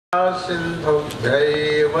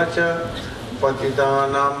सिन्धुभ्यैव च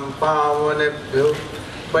पतितानां पावनेभ्यो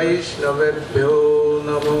वैष्णवेभ्यो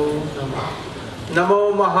नमो नमः। नमो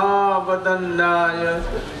महावदन्याय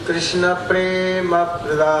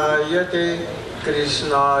कृष्णप्रेमप्रदायते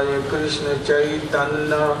कृष्णाय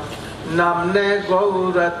कृष्णचैतन्य नाम्ने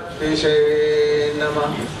गौरत्विषे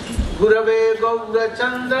नमः। गुरवे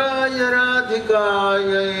गौरचन्द्राय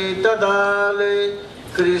राधिकायै तदालये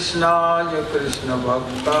कृष्णाय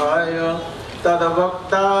कृष्णभक्ताय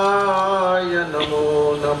तद्भक्ताय नमो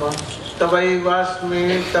नमः। तवैवास्मि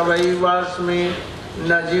न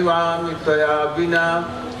जीवामि त्वया विना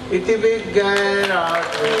इति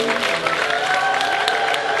विज्ञानार्थो।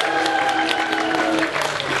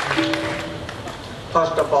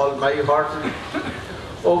 First of all, my hearty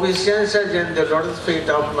obeisances in the lotus feet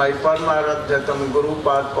of my Paramaradhyatam Guru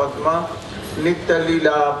Pad Padma Nitya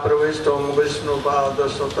Leela Pravishtam Vishnupad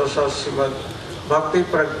Sotasa Srimad Bhakti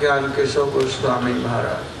Pragyan Keshav Goswami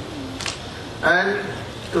Maharaj. And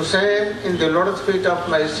to say in the lotus feet of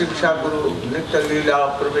my Shiksha Guru Nitya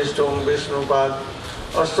Leela Pravishtam Vishnupad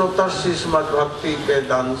Sotasa Srimad Bhakti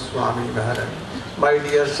Vedanta Swami Maharaj. My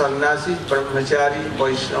dear Sannyasis, Brahmachari,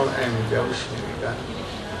 Vaishnava and Vaishnavika.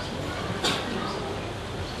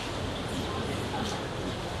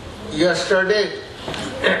 Yesterday,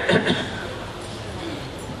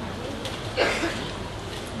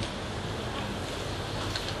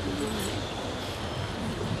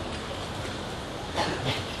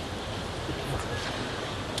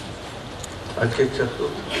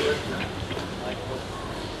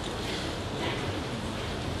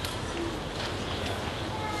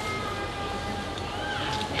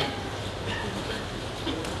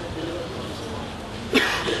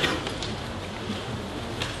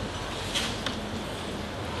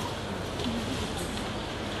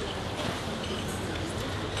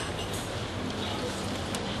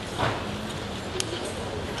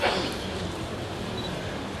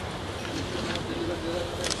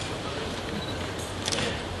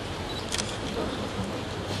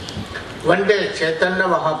 one day Chaitanya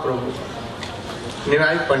Mahaprabhu,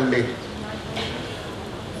 Nimai Pandit,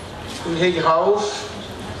 in his house,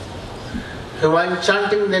 he was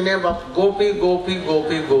chanting the name of Gopi, Gopi,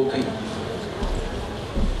 Gopi, Gopi.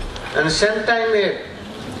 And same time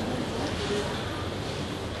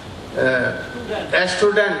a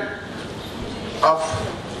student of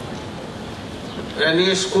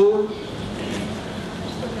any school,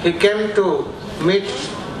 he came to meet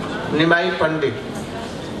Nimai Pandit.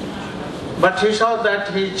 But he saw that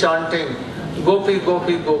he is chanting Gopi,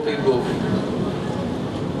 Gopi, Gopi, Gopi.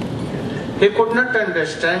 He could not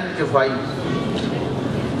understand why.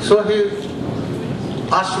 So he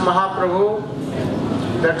asked Mahaprabhu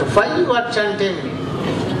that why you are chanting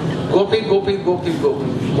Gopi, Gopi, Gopi, Gopi?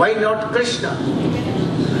 Why not Krishna?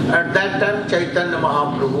 At that time Chaitanya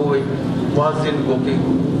Mahaprabhu was in Gopi.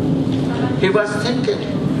 He was thinking,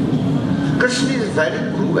 Krishna is very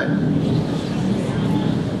cruel.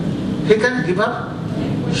 He can give up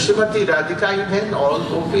Srimati Radhika even, all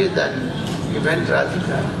gopis and even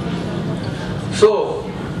Radhika. So,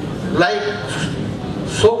 like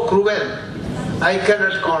so cruel, I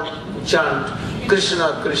cannot chant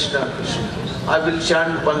Krishna, Krishna, Krishna. I will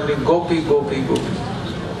chant only Gopi, Gopi, Gopi.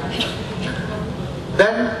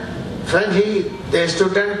 Then, when the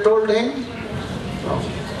student told him,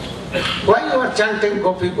 why you are chanting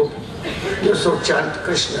Gopi, Gopi? You should chant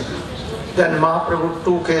Krishna. Then Mahaprabhu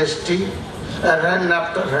took a stick and ran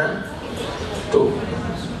after him to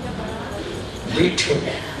beat him.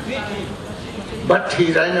 But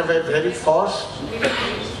he ran away very fast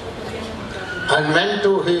and went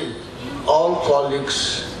to his all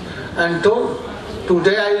colleagues and told,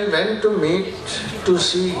 today I went to meet to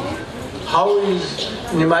see how is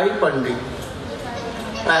Nimai Pandit.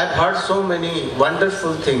 I have heard so many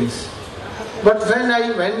wonderful things. But when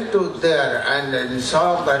I went to there and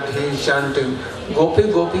saw that he is chanting Gopi,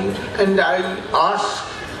 Gopi, and I asked,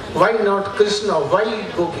 why not Krishna, why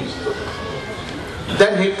Gopi?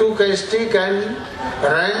 Then he took a stick and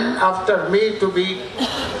ran after me to beat.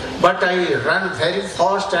 But I ran very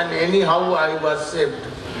fast and anyhow I was saved.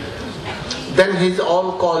 Then his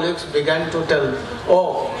all colleagues began to tell,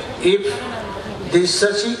 oh, if the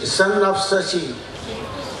Sachi, son of Sachi,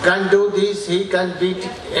 can do this, he can beat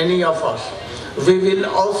any of us. We will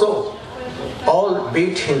also all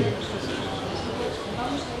beat him.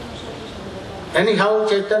 Anyhow,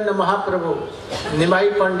 Chaitanya Mahaprabhu,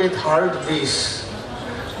 Nimai Pandit heard this,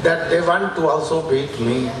 that they want to also beat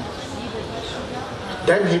me.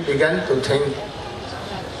 Then he began to think,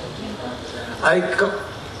 I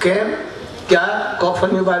came क्या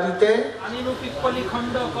कफनी बारीते Pippali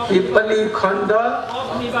Khanda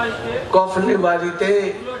Kaf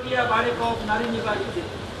Nivarite.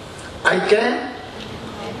 I can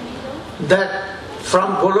that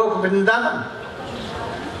from Golok Vrindavan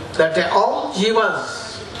that all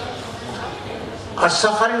jivas are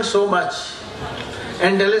suffering so much,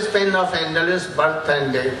 endless pain of endless birth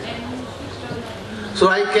and death. So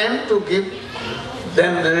I came to give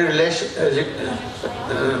them the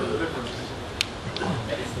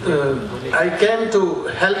I came to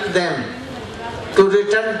help them to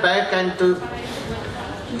return back and to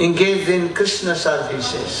engage in Krishna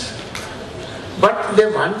services. But they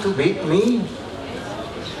want to beat me.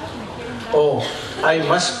 Oh, I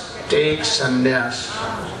must take sannyas.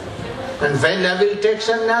 And when I will take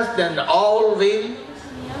sannyas, then all will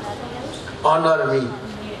honor me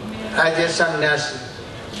as a sannyasi.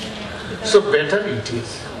 So better it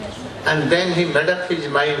is. And then he made up his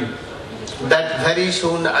mind that very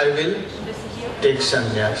soon I will take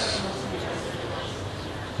sannyas.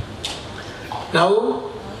 Now,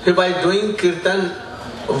 by doing kirtan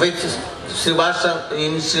with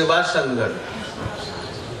in Shiva Sangha,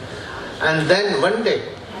 and then one day,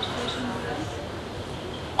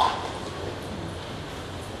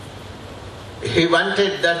 he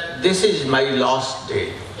wanted that this is my last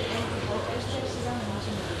day.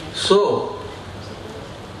 So,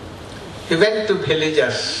 he went to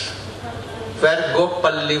villages where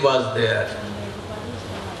Gopalli was there,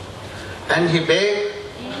 and he begged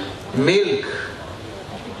milk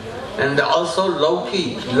and also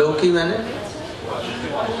lauki. Lauki means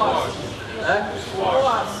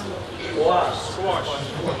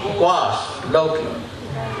Kwas, lauki.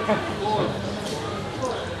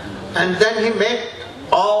 And then he met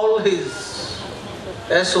all his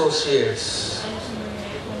associates.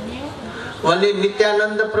 Only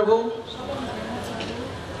Nityananda Prabhu,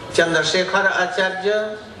 Chandrasekhar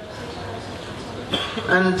Acharya,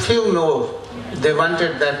 and few more. They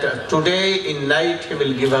wanted that today in night he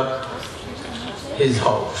will give up his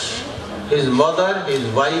house, his mother, his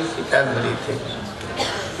wife, everything.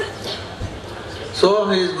 So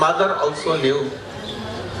his mother also knew.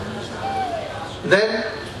 Then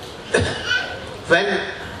when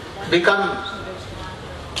become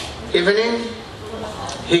evening,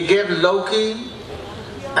 he gave lauki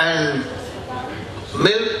and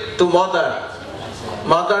milk to mother.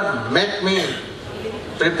 Mother made me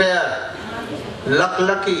prepare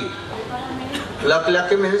laklaki.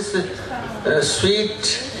 Laklaki means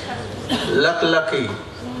sweet laklaki,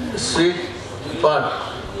 sweet pot.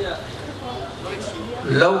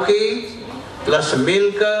 Lauki plus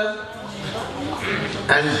milk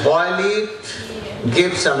and boil it,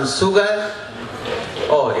 give some sugar.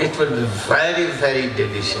 Oh, it will be very, very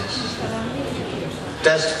delicious,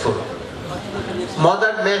 tasteful.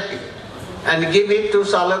 Mother made it and give it to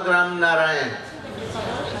Salagram Narayan.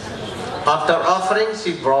 After offering,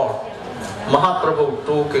 she brought. Mahaprabhu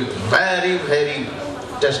took it very, very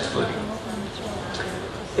tastefully.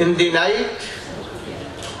 In the night,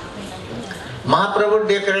 Mahaprabhu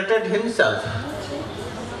decorated himself,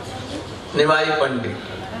 Nimai Pandit.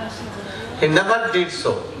 He never did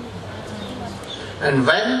so. And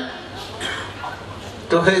went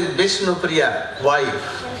to his Vishnupriya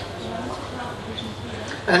wife,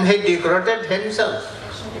 and he decorated himself,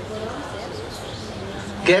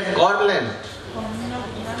 gave garland,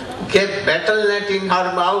 gave betel nut in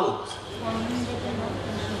her mouth,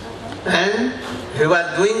 and he was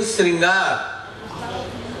doing sringar.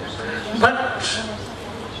 But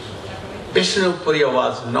Vishnupriya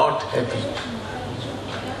was not happy.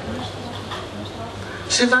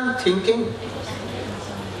 She was thinking,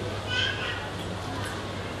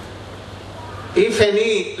 if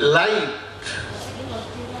any light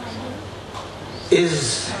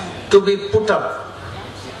is to be put up,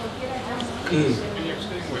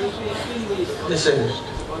 listen,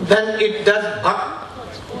 then it does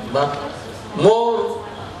but more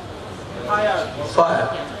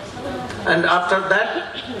fire. And after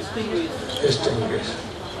that, extinguish.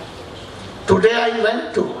 Today I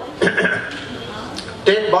went to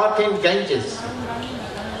take bath in Ganges.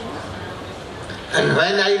 And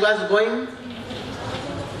when I was going,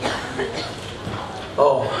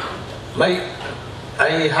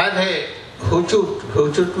 I had a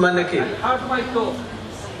huchut manaki. I hurt my toe.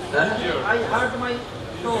 Huh? I hurt my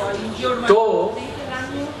toe. I injured my toe.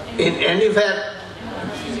 In anywhere.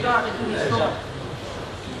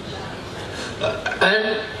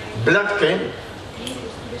 And blood came.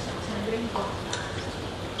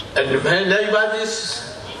 And when I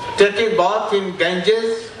was taking bath in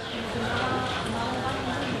Ganges,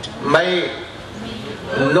 my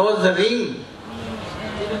nose ring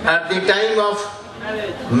at the time of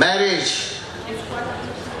marriage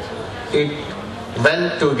it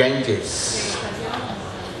went to Ganges.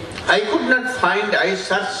 I could not find, I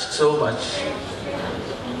searched so much.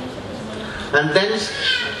 And then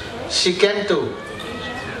she came to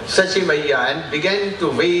Sachi Maiya and began to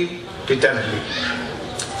weep bitterly.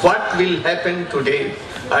 What will happen today?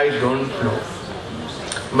 I don't know.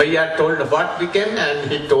 Maiya told what became, and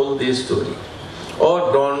he told this story.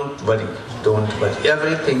 Oh, don't worry,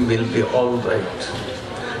 everything will be all right.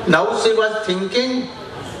 Now she was thinking,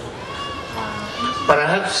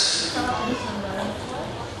 perhaps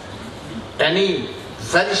any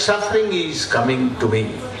very suffering is coming to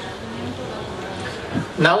me.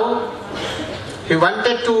 Now he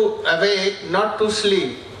wanted to awake, not to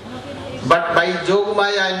sleep, but by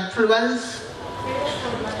Yogamaya influence,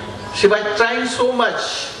 she was trying so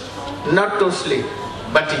much not to sleep,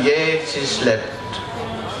 but yet she slept.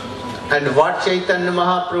 And what Chaitanya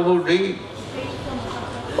Mahaprabhu did?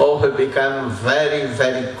 Oh, he became very,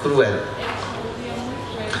 very cruel.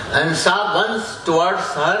 And saw once towards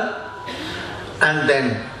her, and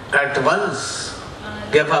then at once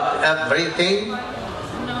gave up everything,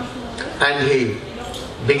 and he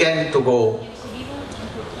began to go.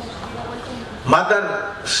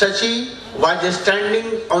 Mother Sachi was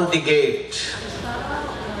standing on the gate,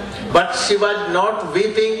 but she was not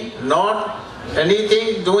weeping, not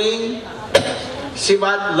anything doing. She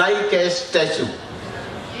was like a statue.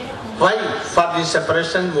 Why? For the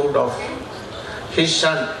separation mood of his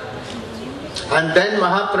son. And then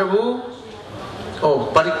Mahaprabhu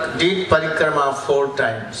did parikrama 4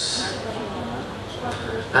 times.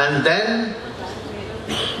 And then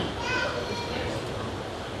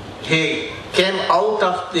he came out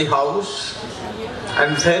of the house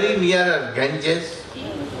and very near Ganges,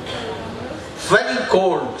 very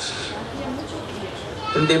cold,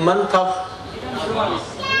 in the month of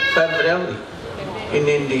February in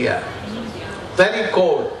India, very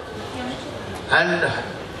cold, and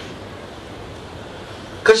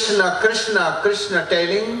Krishna, Krishna, Krishna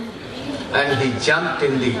telling, and he jumped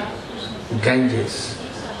in the Ganges.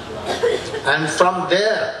 And from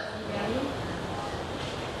there,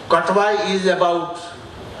 Katwai is about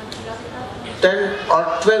 10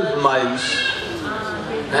 or 12 miles,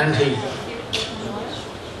 and he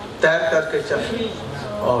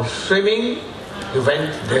swimming, he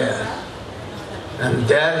went there. And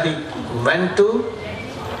there he went to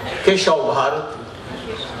Keshav Bharati.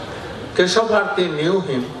 Keshav Bharati knew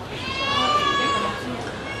him.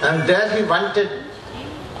 And there he wanted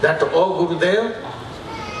that, oh Gurudev,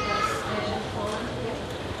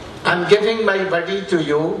 I'm giving my body to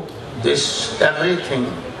you, this everything,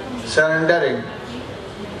 surrendering.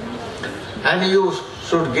 And you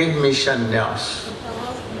should give me sannyas.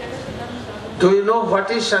 Do you know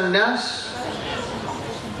what is sannyas?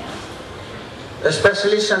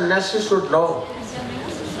 Especially sannyasi should know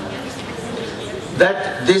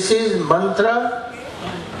that this is mantra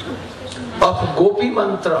of Gopi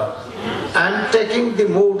mantra. I am taking the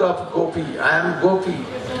mood of Gopi. I am Gopi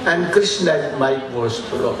and Krishna is my most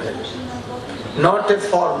beloved. Not a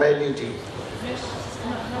formality.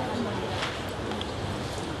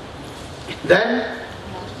 Then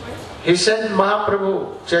he sent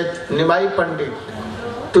Mahaprabhu, Nimai Pandit,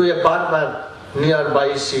 to a barber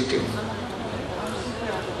nearby sitting.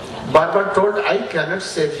 Barber told, I cannot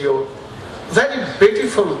save you. Very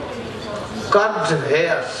beautiful curved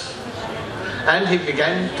hairs. And he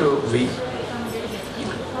began to weep.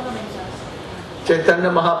 Chaitanya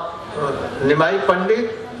Nimai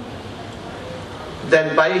Pandit,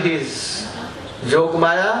 then by his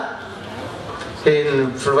Yogamaya, he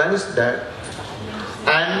influenced that.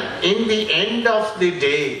 And in the end of the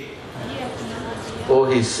day,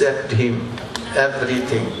 he saved him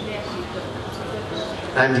everything.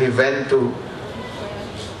 And he went to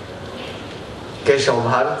Keshav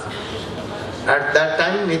Bharati. At that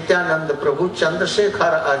time, Nityananda Prabhu,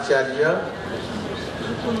 Chandrasekhar Acharya,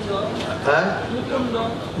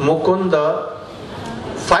 Mukunda,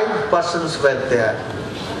 5 persons were there.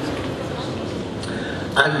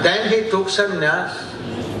 And then he took sannyas.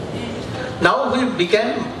 Now he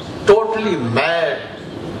became totally mad.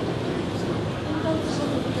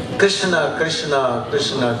 Krishna, Krishna,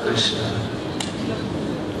 Krishna, Krishna.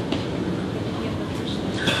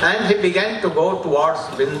 And he began to go towards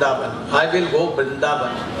Vrindavan. I will go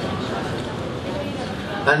Vrindavan.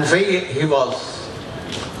 And he was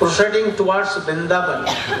proceeding towards Vrindavan.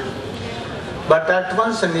 But at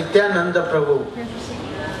once Nityananda Prabhu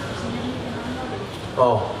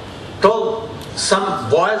told some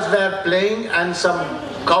boys were playing and some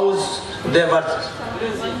cows they were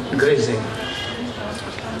grazing.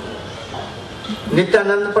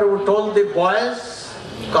 Nityananda Prabhu told the boys,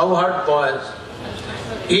 cowherd boys,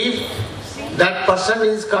 if that person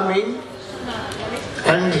is coming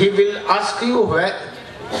and he will ask you where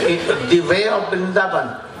the way of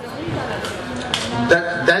Vrindavan,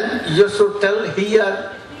 then you should tell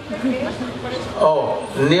here, oh,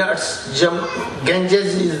 near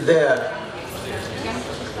Ganges is there,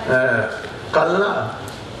 Kalna,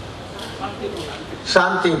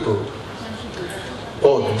 Shantipur.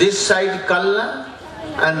 Oh, this side Kalna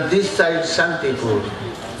and this side Shantipur.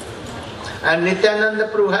 And Nityananda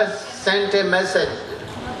Prabhu has sent a message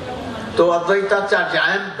to Advaita Acharya,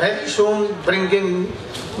 I am very soon bringing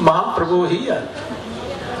Mahaprabhu here.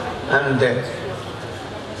 And then,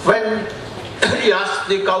 when he asked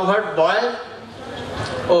the cowherd boy,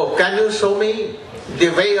 oh, can you show me the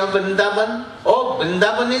way of Vrindavan? Oh,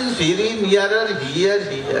 Vrindavan is very nearer here,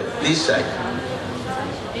 this side.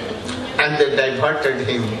 And they diverted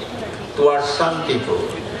him towards Shantipur.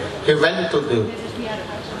 He went to the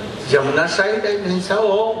Yamuna side and he said,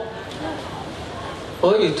 oh,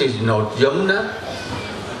 it is not Yamuna.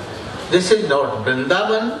 This is not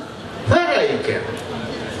Vrindavan. Where I came?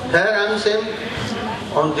 Here I am saying,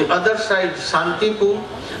 on the other side Shantipur,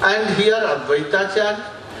 and here Advaita Acharya,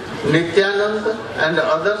 Nityananda and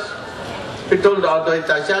others. He told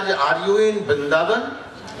Advaita Acharya, are you in Vrindavan?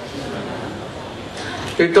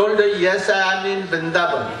 He told her, yes, I am in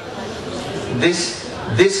Vrindavan.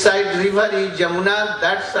 This side river is Yamuna,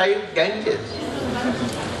 that side Ganges.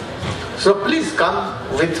 So please come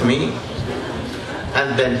with me.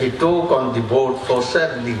 And then he took on the boat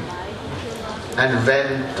forcibly and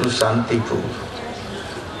went to Shantipur.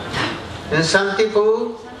 In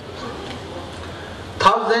Shantipur,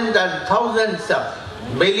 thousands and thousands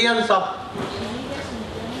of, millions of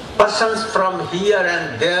persons from here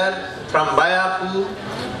and there, from Mayapur,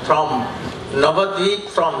 from Navadvip,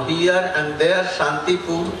 from here and there,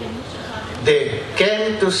 Shantipur, they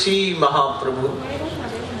came to see Mahaprabhu.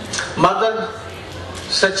 Mother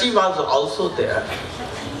Sachi was also there.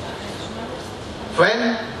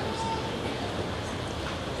 When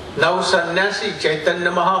now Sannyasi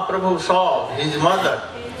Chaitanya Mahaprabhu saw his mother,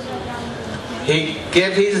 he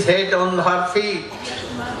gave his head on her feet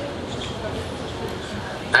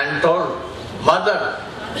and told, Mother,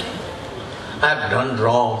 I have done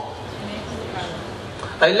wrong.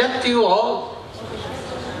 I left you all.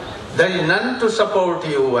 There is none to support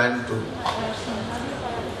you and to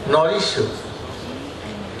nourish you.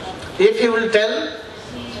 If you will tell,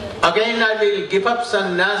 again I will give up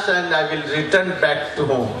sannyas and I will return back to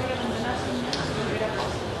home.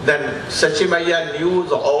 Then Sachimaya knew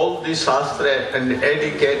all the shastra and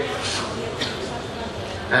etiquette,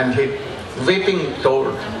 and he weeping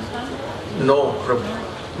told, no,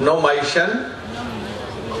 my son,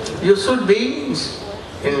 you should be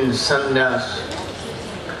in sannyas.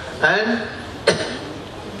 And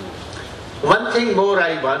one thing more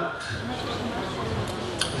I want,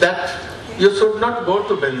 that you should not go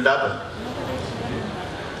to Vrindavan.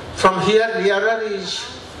 From here nearer is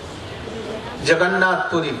Jagannath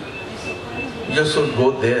Puri. You should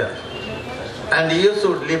go there and you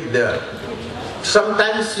should live there.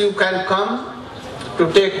 Sometimes you can come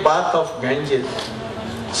to take bath of Ganges.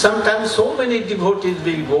 Sometimes so many devotees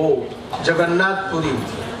will go Jagannath Puri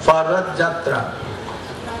for Rath Jatra.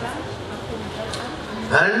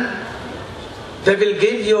 And they will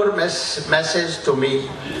give your message to me.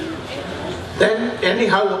 Then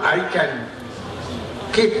anyhow I can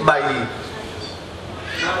keep my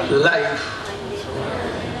life.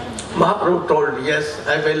 Mahaprabhu told, yes,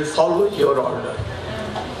 I will follow your order.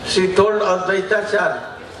 She told Advaita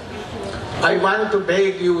Acharya, I want to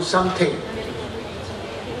beg you something.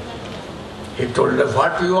 He told her,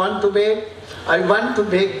 what do you want to beg? I want to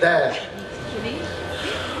beg that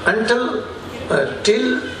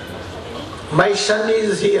till my son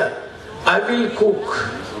is here, I will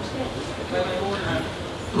cook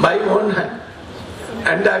my own hand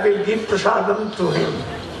and I will give prasadam to him.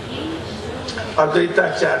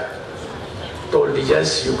 Advaita Acharya told,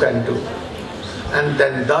 yes, you can do. And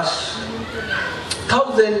then thus,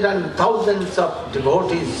 thousands and thousands of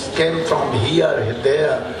devotees came from here,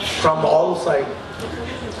 there, from all sides.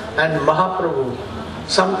 And Mahaprabhu,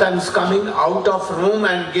 sometimes coming out of room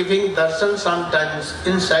and giving darshan, sometimes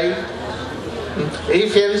inside.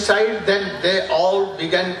 If inside, then they all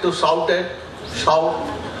began to shout,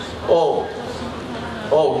 oh,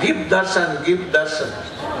 give darshan, give darshan.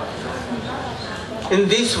 In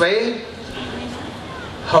this way,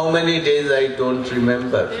 how many days I don't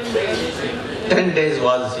remember. 10 days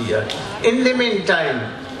was here. In the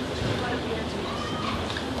meantime,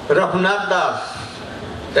 Raghunath Das,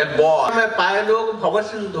 a boy, पाए लोग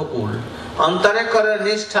भवसिंधुकुल अंतरे कर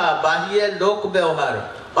निष्ठा बाह्य लोक व्यवहार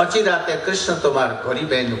अचिराते कृष्ण तुम्हार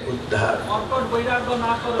करिबेन उद्धार। मर्कट वैराग्य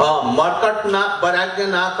ना करो। हाँ, मर्कट ना वैराग्य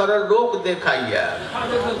ना करो, लोक देखाइया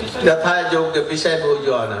यथा योग्य विषय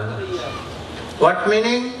भोजन। What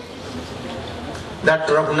meaning? That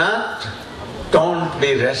Raghunath, don't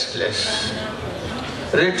be restless.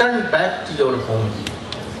 Return back to your home.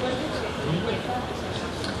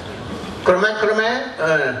 क्रमे क्रमे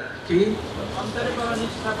की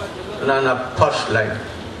ना फर्स्ट लाइन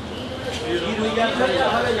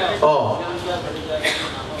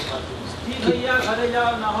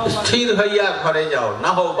स्थिर हैया घरे जाओ ना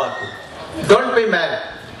हो बात। Don't be mad.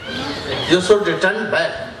 You should return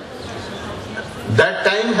back. That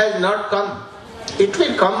time has not come. It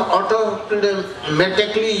will come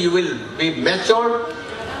automatically. You will be matured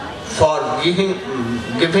for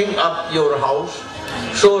giving up your house.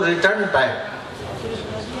 So return back.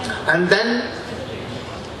 And then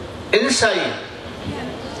inside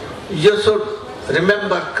you should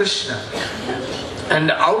remember Krishna.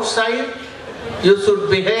 And outside you should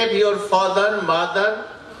behave your father, mother,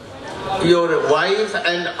 your wife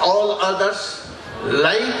and all others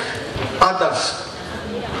like others.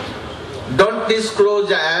 Don't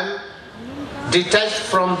disclose I am detached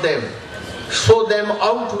from them. Show them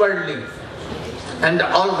outwardly. And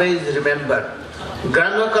always remember,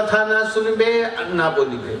 Grama Katha na sunibe na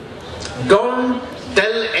bolibe. Don't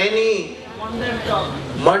tell any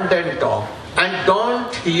mundane talk. And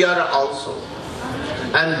don't hear also.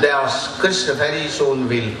 And thus Krishna very soon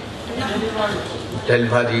will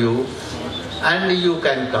deliver you and you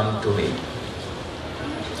can come to me.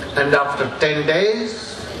 And after 10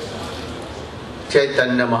 days,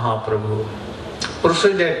 Chaitanya Mahaprabhu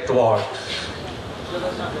proceeded towards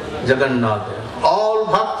Jagannath. All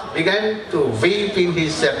bhakts began to weep in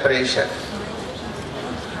his separation.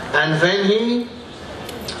 And when he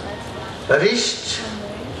reached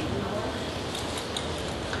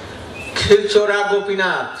Khirchora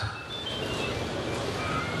Gopinath,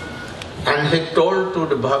 and he told to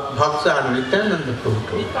the bhakts and Nityananda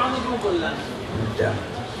Prabhu.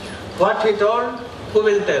 What he told? Who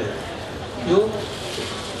will tell? You?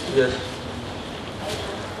 Yes.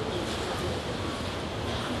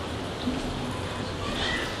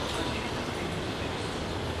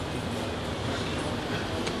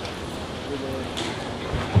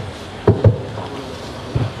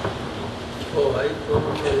 Oh, I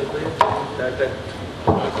don't celebrate that act.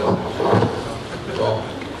 Oh.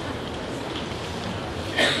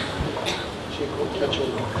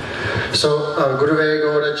 So, Guruve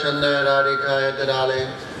Gaura Chanda Radhikaya Tadale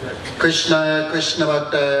Krishnaya Krishna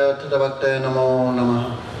Bhaktaya Tadabhaktaya Namo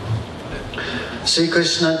Namaha. Sri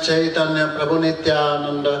Krishna Chaitanya Prabhu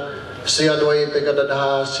Nityananda Sri Advaita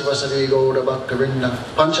Gadadha Sivasari Gaura Bhaktavinda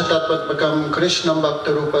Panchatattvatmakam Krishnam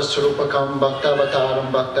Bhakta Rupa Surupakam Bhakta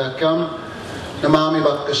Avataram Bhaktakyam Namami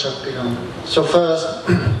Bhakta Shaktikam. So first,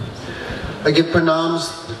 I give pranams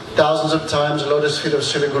thousands of times, lotus feet of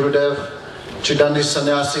Sri Gurudev, Chidandi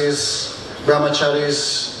Sannyasis,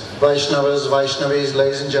 Brahmacharis, Vaishnavas, Vaishnavis,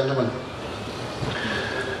 ladies and gentlemen.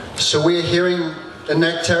 So we are hearing the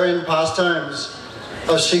nectarian pastimes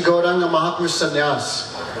of Sri Gauranga Mahaprabhu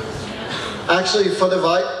Sannyas. Actually, for the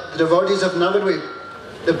devotees of Navadvip,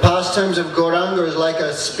 the pastimes of Gauranga is like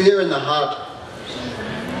a spear in the heart.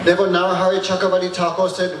 Therefore, Narahari Chakravarti Thakur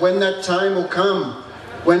said, when that time will come,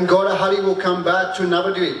 when Gaurahari will come back to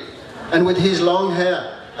Navadvip, and with his long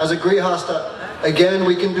hair, as a Grihasta, again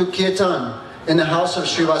we can do Kirtan in the house of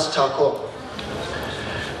Srivas Thakur.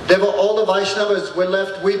 Therefore, all the Vaishnavas were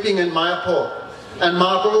left weeping in Mayapur, and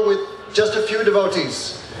Mahaprabhu with just a few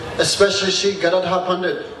devotees, especially Sri Gadadhar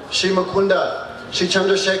Pandit, Sri Mukunda, Sri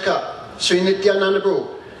Chandrasekhar, Sri Nityananda Prabhu.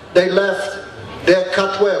 They left their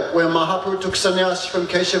Katwe, where Mahaprabhu took sannyas from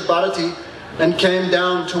Keshav Bharati, and came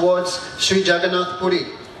down towards Sri Jagannath Puri.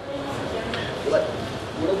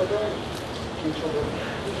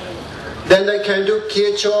 Then they came to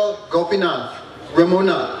Kirchor Gopinath,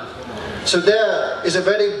 Ramuna. So there is a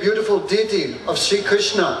very beautiful deity of Sri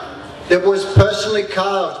Krishna that was personally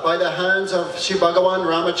carved by the hands of Sri Bhagavan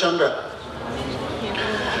Ramachandra.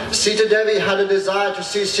 Sita Devi had a desire to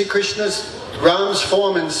see Sri Krishna's Ram's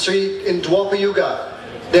form in Dwapara Yuga.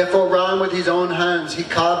 Therefore Ram with his own hands, he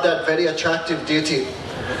carved that very attractive deity.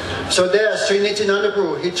 So there, Sri Nityananda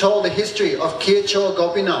Prabhu, he told the history of Kirchor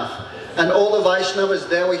Gopinath, and all the Vaishnavas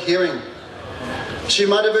there were hearing. Sri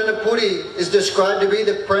Madhavendra Puri is described to be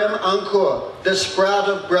the Prem Ankur, the sprout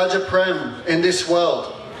of Braja Prem in this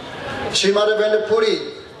world. Sri Madhavendra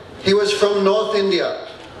Puri, he was from North India.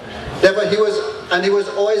 Therefore he was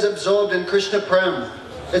always absorbed in Krishna Prem.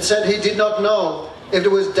 It said he did not know if it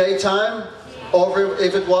was daytime or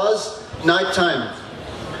if it was nighttime.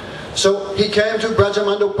 So he came to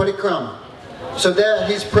Brajamandal Parikram. So there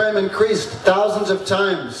his prem increased thousands of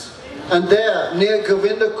times. And there, near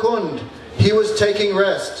Govinda Kund, he was taking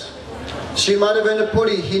rest. Sri Madhavendra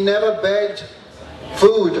Puri, he never begged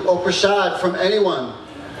food or prasad from anyone.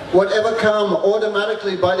 Whatever come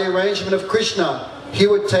automatically by the arrangement of Krishna, he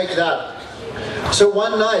would take that. So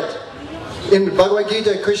one night, in Bhagavad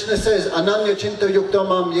Gita, Krishna says, Ananya Chinta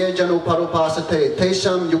Yuktamam Ye Janu Parupasate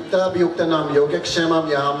Tesham Yukta Vyuktanam Yogekshemam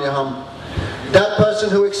Yaham Yaham. That person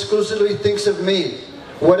who exclusively thinks of me,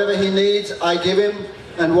 whatever he needs, I give him,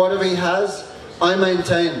 and whatever he has, I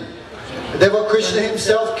maintain. Therefore Krishna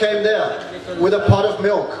himself came there with a pot of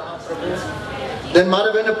milk. Then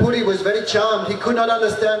Madhavendra Puri was very charmed. He could not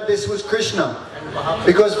understand this was Krishna.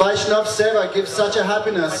 Because Vaishnav Seva gives such a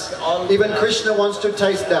happiness, even Krishna wants to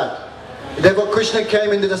taste that. Therefore Krishna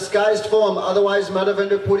came in the disguised form, otherwise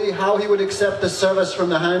Madhavendra Puri, how he would accept the service from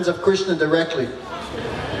the hands of Krishna directly.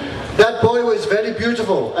 That boy was very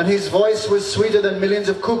beautiful and his voice was sweeter than millions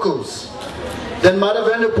of cuckoos. Then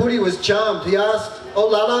Madhavendra Puri was charmed. He asked, "Oh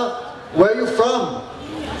Lala, where are you from?"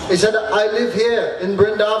 He said, "I live here in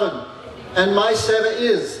Vrindavan and my seva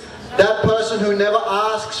is that person who never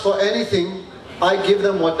asks for anything, I give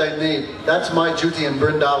them what they need. That's my duty in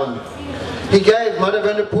Vrindavan." He gave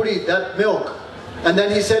Madhavendra Puri that milk. And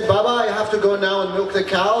then he said, "Baba, I have to go now and milk the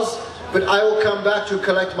cows, but I will come back to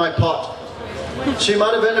collect my pot." Sri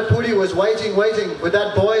Madhavendra Puri was waiting, but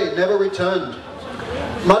that boy never returned.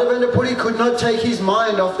 Madhavendra Puri could not take his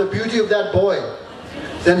mind off the beauty of that boy.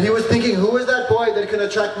 Then he was thinking, who is that boy that can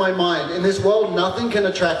attract my mind? In this world, nothing can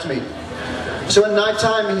attract me. So at night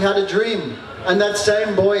time, he had a dream, and that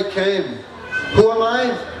same boy came. "Who am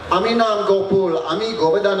I? Ami naam Gopul, Ami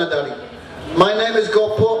Govardhanadari. My name is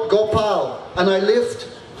Gopal, and I lift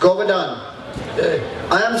Govardhan.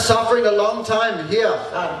 I am suffering a long time here,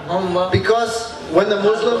 because when the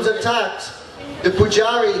Muslims attacked, the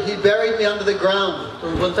Pujari, he buried me under the ground.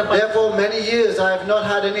 Therefore, many years I have not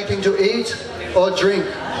had anything to eat or drink.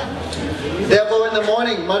 Therefore, in the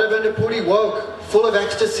morning, Madhavendra Puri woke full of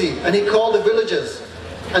ecstasy, and he called the villagers.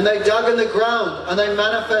 And they dug in the ground, and they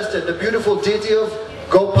manifested the beautiful deity of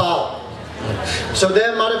Gopal. So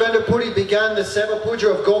there Madhavendra Puri began the Seva Puja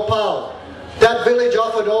of Gopal. That village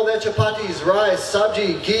offered all their chapatis, rice,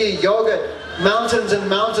 sabji, ghee, yogurt, mountains and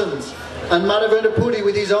mountains. And Madhavendra Puri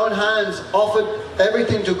with his own hands offered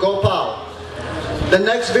everything to Gopal. The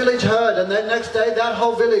next village heard, and the next day that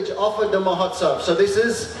whole village offered the Mahotsav. So this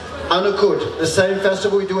is Anukut, the same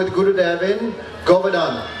festival we do at Gurudev in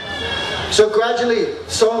Govardhan. So gradually,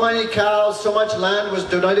 so many cows, so much land was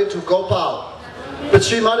donated to Gopal. But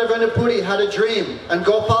Sri Madhavendra Puri had a dream, and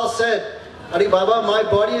Gopal said, "Hari Baba, my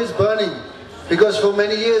body is burning, because for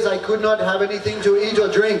many years I could not have anything to eat or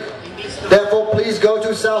drink. Therefore, please go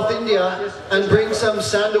to South India and bring some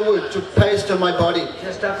sandalwood to paste on my body."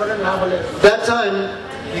 That time,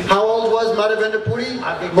 how old was Madhavendra Puri?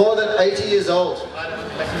 More than 80 years old.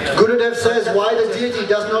 Gurudev says, why the deity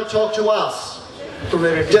does not talk to us?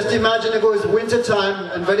 Just imagine if it was winter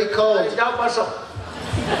time and very cold.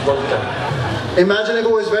 Imagine if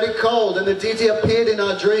it was very cold and the deity appeared in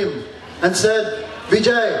our dream and said,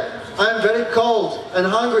 "Vijay, I am very cold and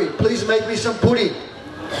hungry. Please make me some puri."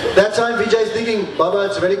 That time Vijay is thinking, "Baba,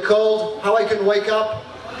 it's very cold. How I can wake up?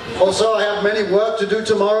 Also, I have many work to do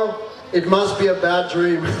tomorrow. It must be a bad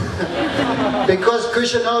dream." Because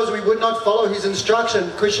Krishna knows we would not follow his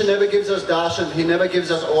instruction. Krishna never gives us darshan. He never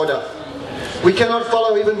gives us order. We cannot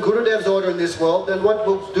follow even Gurudev's order in this world. Then what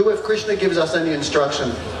will do if Krishna gives us any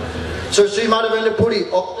instruction? So Sri Madhavendra Puri,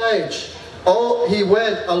 old age, he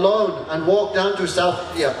went alone and walked down to South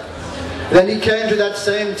India. Then he came to that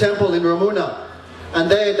same temple in Ramuna,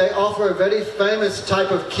 and they offer a very famous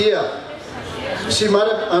type of kheer. Sri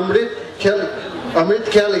Amrit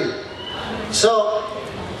Kelly. So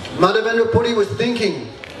Madhavendra Puri was thinking,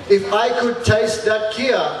 if I could taste that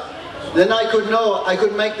kheer, then I could know I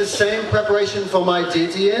could make the same preparation for my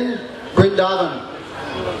deity in Vrindavan.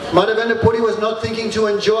 Madhavendra Puri was not thinking to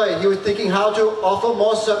enjoy, he was thinking how to offer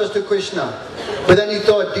more service to Krishna. But then he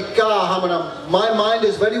thought, "Dikka Hamaram, my mind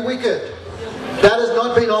is very wicked. That has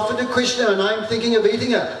not been offered to Krishna and I am thinking of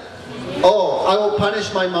eating it. Oh, I will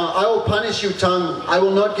punish my mind, I will punish you tongue, I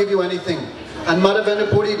will not give you anything." And Madhavendra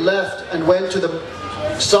Puri left and went to the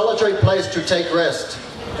solitary place to take rest.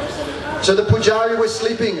 So the Pujari was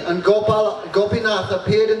sleeping and Gopinath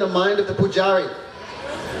appeared in the mind of the Pujari.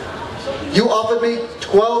 "You offered me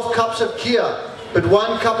 12 cups of kheer, but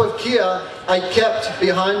 1 cup of kheer I kept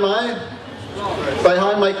behind my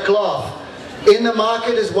cloth. In the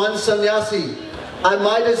market is one sannyasi.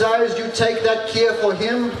 My desire is you take that kheer for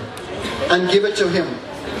him and give it to him."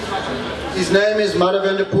 his name is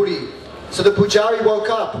Madhavendra Puri. So the Pujari woke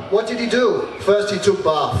up. What did he do? First he took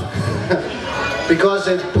bath. Because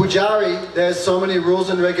as Pujari, there's so many rules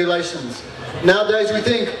and regulations. Nowadays we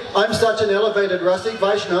think, I'm such an elevated Rasik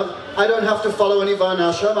Vaishnav, I don't have to follow any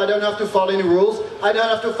Varnashram, I don't have to follow any rules, I don't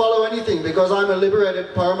have to follow anything because I'm a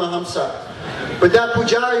liberated Paramahamsa. But that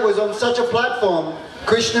Pujari was on such a platform,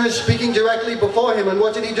 Krishna is speaking directly before him, and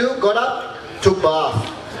what did he do? Got up, took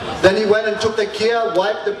bath. Then he went and took the kya,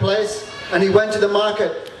 wiped the place, and he went to the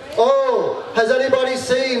market. Oh, has anybody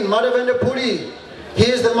seen Madhavendra Puri? He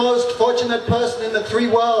is the most fortunate person in the 3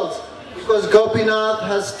 worlds because Gopinath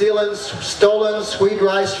has stolen sweet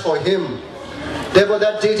rice for him. Therefore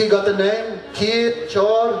that deity got the name Kir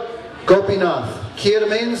Chor Gopinath. Kir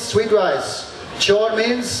means sweet rice. Chor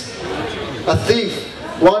means a thief.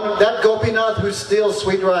 That Gopinath who steals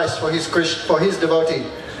sweet rice for his devotee.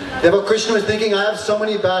 Therefore Krishna was thinking, I have so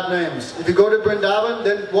many bad names. If you go to Vrindavan,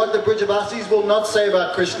 then what the Brajavasis will not say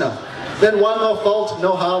about Krishna. Then one more fault,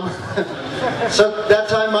 no harm. So that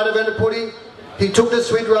time Madhavendra Puri, he took the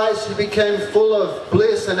sweet rice, he became full of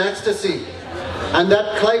bliss and ecstasy. And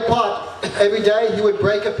that clay pot, every day he would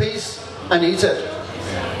break a piece and eat it.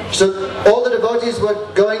 So all the devotees were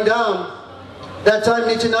going down. That time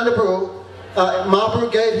Nityananda Prabhu,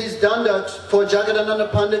 Mahaprabhu gave his danda for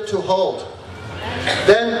Jagadananda Pandit to hold.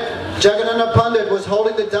 Then Jagadananda Pandit was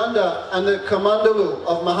holding the danda and the kamandalu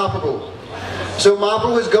of Mahaprabhu. So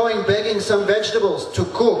Mahaprabhu was going begging some vegetables to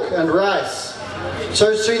cook and rice.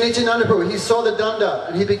 So Sri Nityananda Prabhu, he saw the danda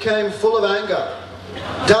and he became full of anger.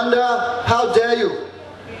 Danda, how dare you?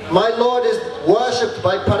 My Lord is worshipped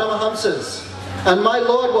by Paramahamsas, and my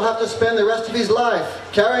Lord will have to spend the rest of his life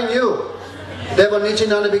carrying you. Therefore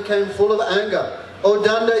Nityananda became full of anger. Oh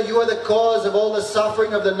Danda, you are the cause of all the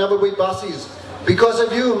suffering of the Navadvip Vasis. Because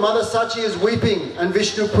of you, Mother Sachi is weeping and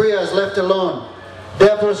Vishnu Priya is left alone.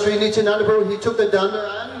 Therefore Sri Nityananda Prabhu, he took the danda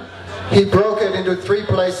and he broke it into 3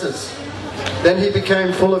 places. Then he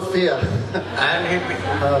became full of fear. And he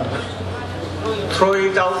threw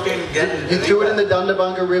it out in Ganges. He threw it in the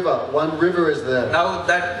Dandabanga river. One river is there. Now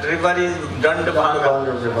that river is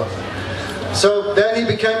Dandabanga river. So then he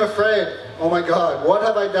became afraid. Oh my God, what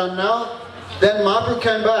have I done now? Then Mahaprabhu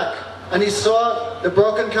came back and he saw the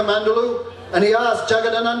broken kamandalu and he asked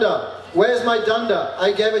Jagadananda, where's my danda?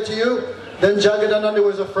 I gave it to you. Then Jagadananda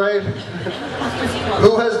was afraid.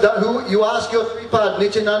 You ask your Tripad,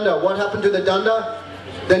 Nityananda, what happened to the danda?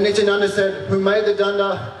 Then Nityananda said, who made the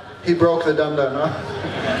danda? He broke the danda, no?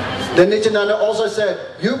 Then Nityananda also said,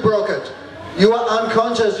 you broke it. You are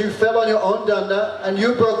unconscious, you fell on your own danda and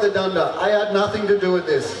you broke the danda. I had nothing to do with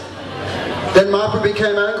this. Then Mahaprabhu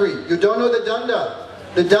became angry. You don't know the danda.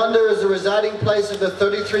 The danda is the residing place of the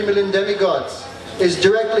 33 million demigods. Is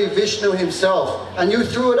directly Vishnu himself. And you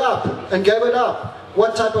threw it up and gave it up.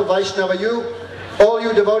 What type of Vaishnava are you? All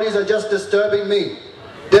you devotees are just disturbing me.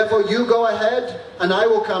 Therefore you go ahead and I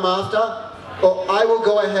will come after. Or I will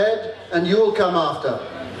go ahead and you will come after.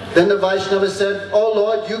 Then the Vaishnava said, oh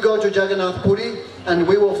Lord, you go to Jagannath Puri and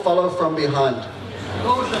we will follow from behind.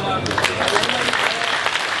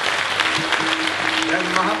 Then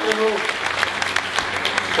Mahaprabhu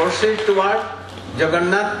proceeded toward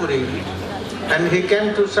Jagannath Puri and he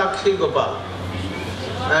came to Sakshi Gopal.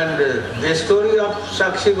 And the story of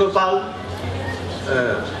Sakshi Gopal,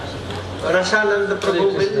 Rasananda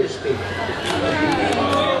Prabhu will speak.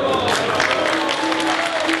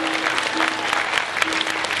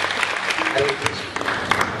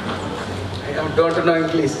 I don't know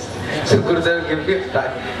English. So Gurudev give me,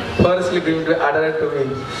 firstly give me order to me.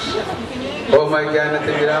 Oh my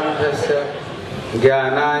Jnanati Viramdhasya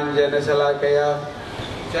Jnananjana Salakaya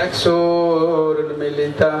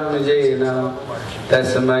Chakshurmilitam Jena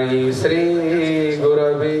Tasmai Sri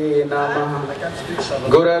Gurave Namah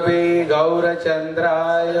Gurave Gaura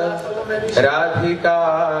Chandraya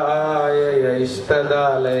Radhikaya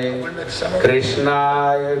Ishtadale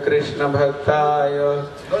Krishnaya Krishna Bhaktaya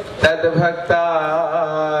Tad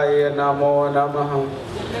Bhaktaya Namo Namah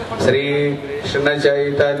Sri Krishna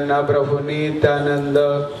Chaitanya Prabhu Nityananda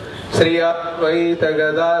Sri Advaita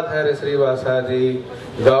Gadadhar Sri Vasadi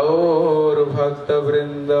Gaur Bhakta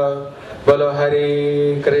Vrinda Bolo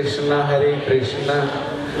Hari Krishna Krishna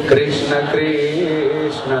Krishna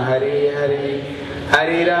Hari Hari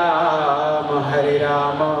Hari Rama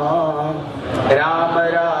Rama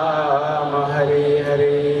Rama Hari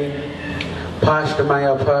Hari. First my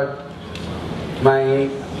effort, my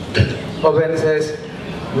obeisances,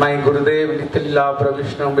 my Gurudev Nitilla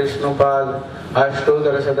Pravishnu Vishnupad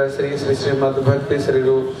Ashtodara Sadasri Sri Srimad Bhakti Sri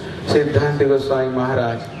Rup Siddhanti Goswami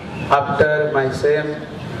Maharaj. After my same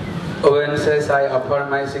obeisances, I offer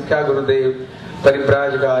my Sikha Gurudev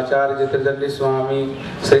परिव्राजक आचार्य त्रिदंडी स्वामी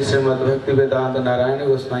श्री श्रीमद भक्ति वेदांत नारायण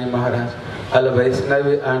गोस्वामी महाराज, all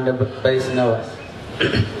Vaishnavi and Vaishnavas.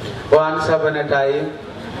 Once upon a time,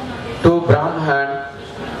 two Brahman,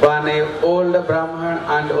 one a old Brahman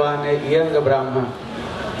and one a young Brahman,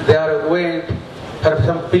 they are went for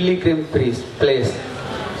some pilgrim place.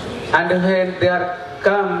 And when they are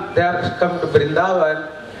come to Vrindavan,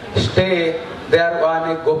 stay there on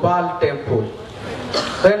a Gopal temple.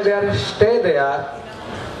 When they are stay there,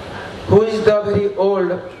 who is the very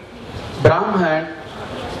old Brahman,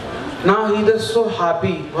 now he is so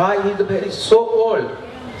happy. Why? He is very so old.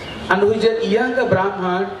 And who is a young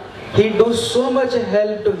Brahman, he do so much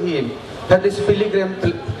help to him for this pilgrim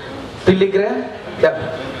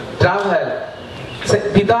travel. So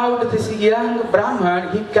without this young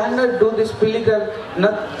Brahman, he cannot do this pilgrim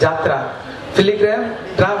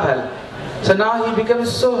travel. So now he becomes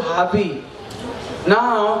so happy.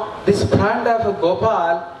 Now this friend of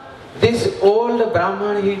Gopal, this old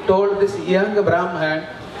Brahman, he told this young Brahman,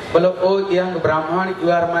 well, oh young Brahman,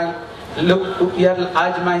 you are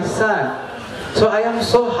as my son. So I am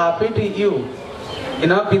so happy to you. You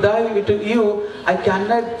know, without you, I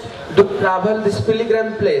cannot travel this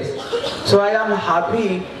pilgrim place. So I am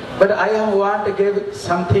happy, but I want to give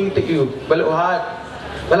something to you. Well, what?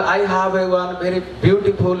 Well, I have one very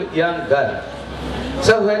beautiful young girl.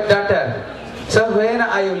 So when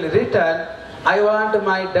I will return, I want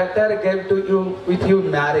my daughter give to you with you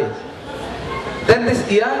marriage. Then this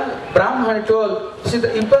young Brahman told, this is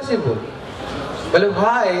impossible. Well,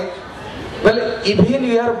 why? Well, even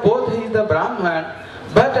you are both is the Brahman,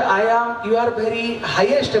 but you are very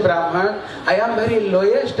highest Brahman, I am very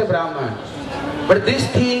lowest Brahman. But this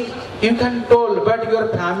thing you can told, but your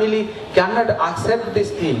family cannot accept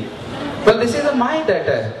this thing. Well, this is my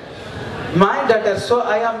daughter. My daughter, so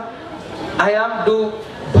I am do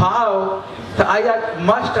vow,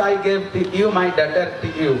 I give to you my daughter to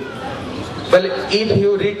you. Well, if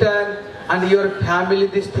you return and your family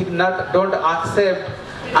this thing don't accept,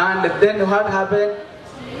 and then what happened?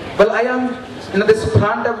 Well, I am in this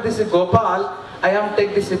front of this Gopal, I am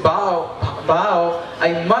take this vow,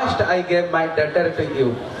 I give my daughter to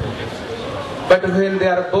you. But when they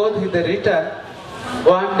are both in the return,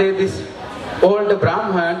 one day this old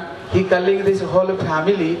Brahman, he calling this whole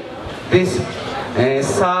family, this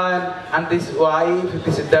son and this wife,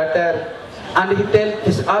 this daughter, and he tell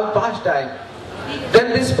this all past time.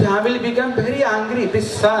 Then this family become very angry,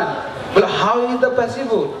 this son. Well, how is the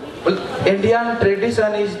possible? Well, Indian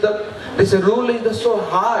tradition is this rule is so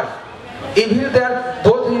hard. Even they are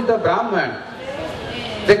both is the Brahman.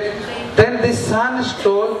 Then this son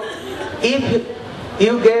told, if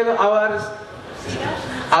you gave our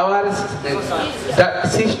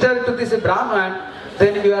sister to this Brahman,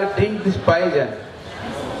 then you are drink this poison.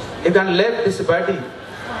 You can leave this body.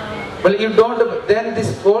 Well, you don't. Then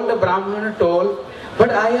this old Brahman told, but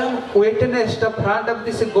I am witness in front of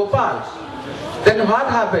this Gopal. Then what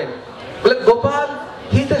happened? Well, Gopal,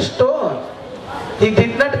 he is the stone. He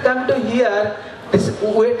did not come to hear this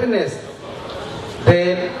witness.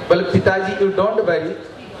 Then, well, Pitaji, you don't worry.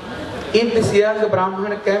 If this young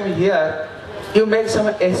Brahman came here, you make some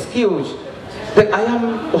excuse. That I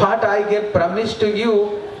am what I gave promise to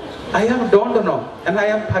you, I don't know, and I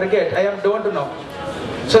am forget, I don't know.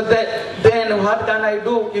 So then what can I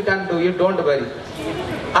do? You can do, you don't worry.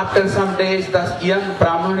 After some days, the young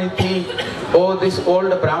Brahman think, oh, this old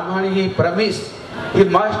Brahman, he promised, he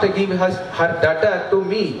must give her daughter to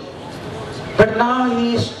me. But now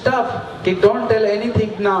he is tough, he don't tell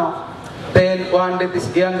anything now. Then one day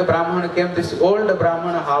this young Brahman came to this old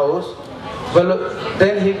Brahman house. Well,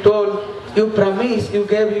 then he told, you promised, you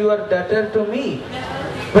gave your daughter to me.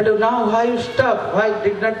 But now why you stop? Why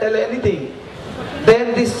did not tell anything?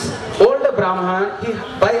 Then this old Brahman,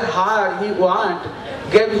 by heart he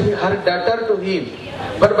gave her daughter to him.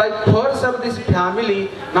 But by force of this family,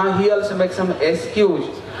 now he also makes some excuse.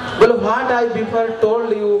 Well, what I before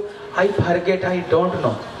told you, I forget, I don't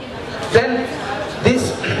know. Then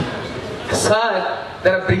this son, they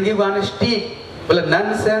are bringing one stick. Well,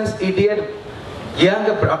 nonsense, idiot, young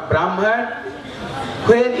Brahman.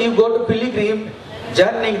 When you go to pilgrim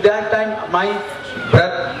journey, that time my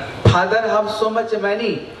father have so much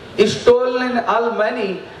money, he stolen all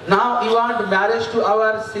money. Now you want marriage to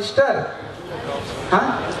our sister?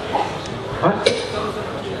 Huh? What?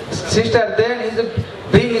 Sister, then he's a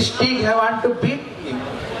big stick, I want to beat him.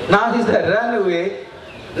 Now he's a runaway.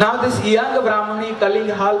 Now this young Brahman is calling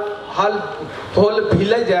whole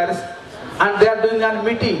villagers, and they are doing a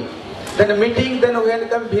meeting. Then when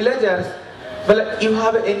come villagers, well, you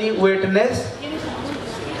have any witness?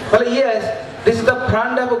 Well, yes, this is the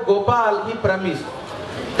front of Gopal, he promised.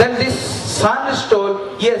 Then this son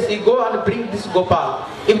told, yes, you go and bring this Gopal.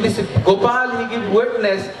 If this Gopal he give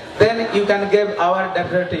witness, then you can give our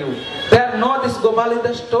daughter to you. There no this Gopal is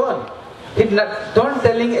the stone. He don't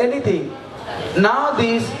telling anything. Now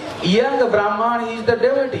this young Brahman, he is the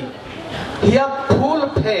devotee. He have full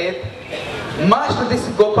faith. Must this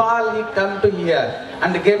Gopal he come to here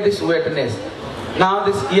and give this witness. Now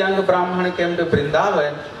this young Brahman came to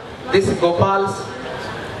Vrindavan. This Gopal's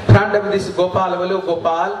front of this Gopal, hello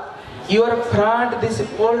Gopal, your front this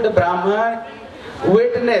old Brahman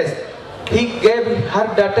witnessed. He gave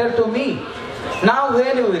her daughter to me. Now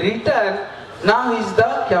when you return, now he is the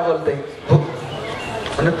kya bolte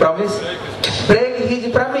hain? Promise. Break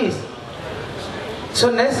his promise.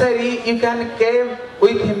 So necessary you can came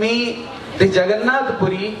with me the Jagannath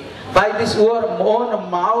Puri by this your own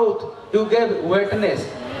mouth you gave witness.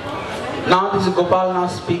 Now this Gopal now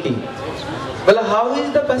speaking. Well, how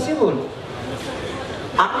is the possible?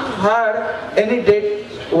 Are you heard any deity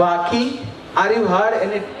walking? Are you heard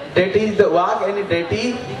any deity the walk any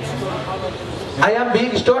deity? I am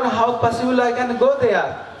big stone. How possible I can go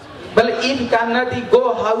there? Well, if cannot you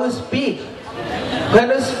go, how you speak? When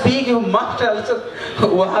you speak, you must also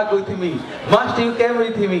walk with me. Must you come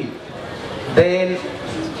with me? Then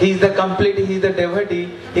he is the complete. He is the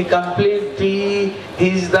devotee. He completely. He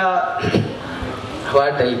is the.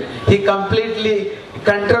 What tell you? He completely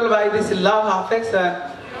controlled by this love affection.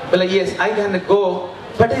 Well, yes, I can go,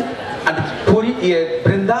 but Puri,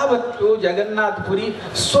 Vrindavan to Jagannath Puri,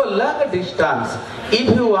 so long distance.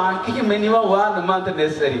 If you want, minimum 1 month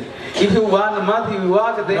necessary. If you 1 month you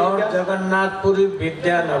walk, then no, Jagannath Puri,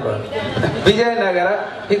 Vidyanagar.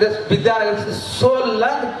 Vijayanagar, Vidyanagar is so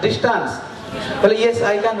long distance. Well, yes,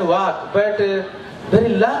 I can walk, but very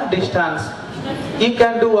long distance. You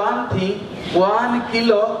can do one thing, 1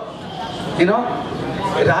 kilo,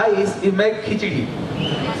 rice, you make khichdi.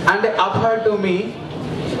 And offer to me,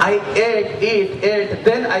 I ate,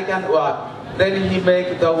 then I can walk. Then he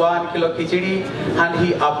make the 1 kilo khichdi and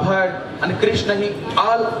he offered, and Krishna, he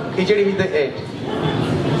all khichdi he ate.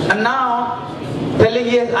 And now, telling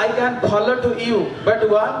yes, I can follow to you, but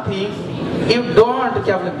one thing, you don't,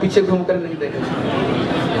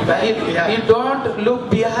 you don't look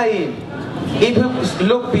behind. If you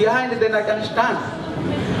look behind, then I can stand.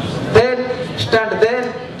 Then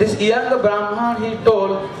this young Brahman, he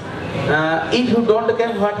told, if you don't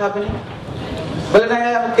come, what happening? Well, I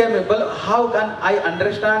am came. Well, how can I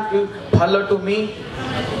understand you follow to me?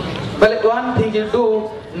 Well, one thing you do,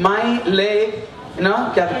 my leg,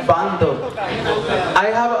 bando. I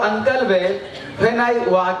have uncle well, when I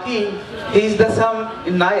walking, he is the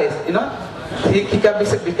some nice, he can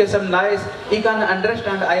become some nice, he can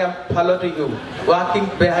understand I am follow to you, walking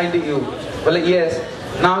behind you. Well, yes,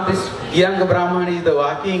 now this young Brahman is the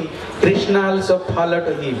walking, Krishna also follow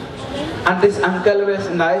to him. And this uncle was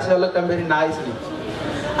nice, also come very nicely.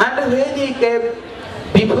 And when he came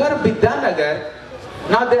before Vidyanagar,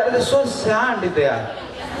 now there is so sand there.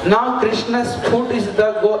 Now Krishna's foot is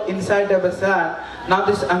the go inside of the sand. Now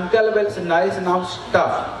this uncle was nice, now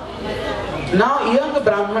stuff. Now young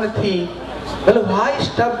Brahman think, well, why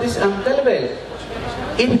stuff this uncle well?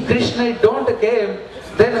 If Krishna don't came,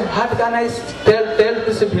 then what can I tell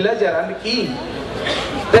this villager and king?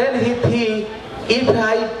 Then he think, if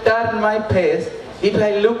I turn my face, if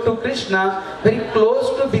I look to Krishna very close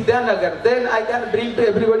to Vidyanagar, then I can bring to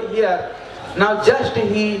everybody here. Now just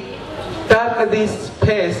he turned this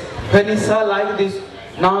face, when he saw like this,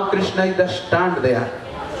 now Krishna is the stand there.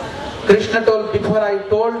 Krishna told, before I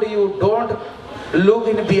told you, don't look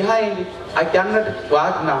in behind, I cannot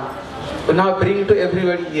walk now. So now bring to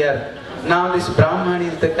everybody here. Now this Brahman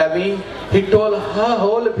is the coming, he told her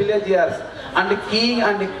whole villagers and the king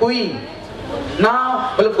and the queen.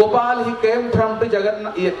 Now, well, Gopal, he came from to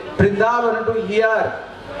Jagannath, Vrindavan to here.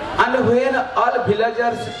 And when all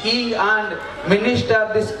villagers, king and minister,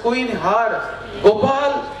 this queen heard,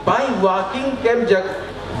 Gopal by walking came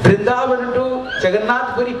Vrindavan to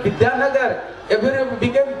Jagannath Puri, Vidyanagar, everyone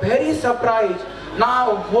became very surprised.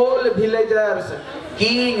 Now whole villagers,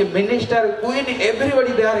 king, minister, queen,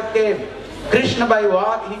 everybody there came. Krishna by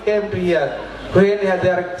walk, he came to here. When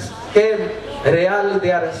there came, really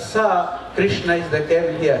there saw Krishna is the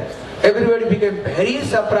came here. Everybody became very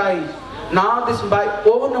surprised. Now this by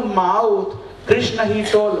own mouth, Krishna he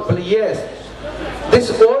told, well, yes, this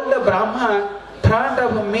old Brahman, front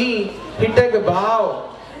of me, he take a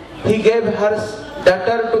vow. He gave her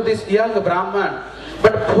daughter to this young Brahman.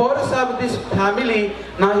 But force of this family,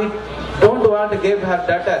 now he don't want to give her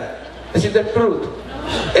daughter. This is the truth.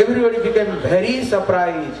 Everybody became very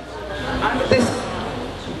surprised. And this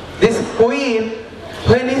This queen,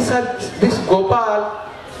 when he saw this Gopal,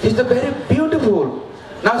 is the very beautiful.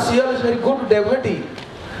 Now she is very good devotee.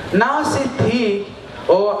 Now she think,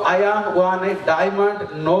 oh, I am one a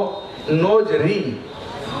diamond nose ring.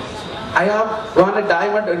 I have one a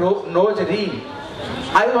diamond nose ring.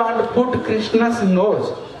 I want to put Krishna's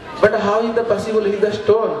nose. But how is it possible? He is the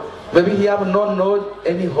stone. Maybe he have no nose,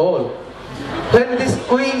 any hole. When this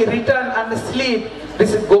queen returned and sleep,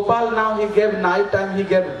 this Gopal now he gave night time, he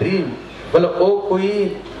gave dream. Well, oh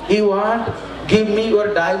queen, you want give me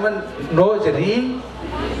your diamond nose ring?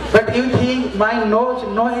 But you think my nose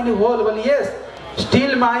no any hole? Well, yes,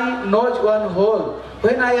 still my nose one hole.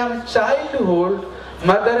 When I am childhood,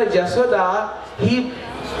 Mother Jasoda, he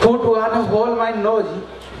put one hole my nose,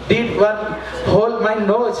 did one hole my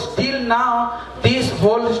nose. Still now, this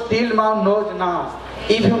hole still my nose now.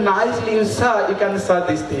 If you nicely you saw, you can saw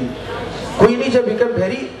this thing. Queen is become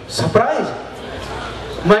very surprised.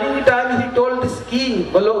 Many times he told this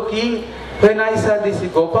king, well, king, when I saw this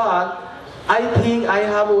Gopal, I think I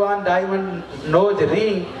have one diamond nose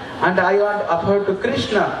ring and I want to offer to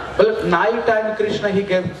Krishna. Well, night time Krishna he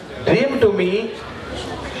gave dream to me.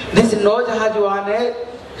 This nose has one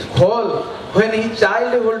hole. When his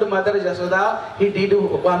childhood Mother Jasoda, he did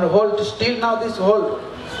one hole. Still now this hole,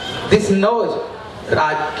 this nose.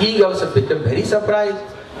 King also became very surprised.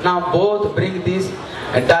 Now both bring this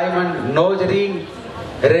diamond nose ring.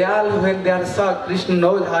 Real when they are saw Krishna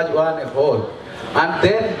nose has one hole. And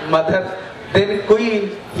then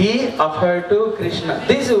queen, he offered to Krishna.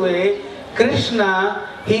 This way, Krishna,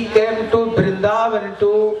 he came to Vrindavan,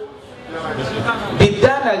 to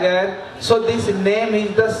Vidyanagar. So this name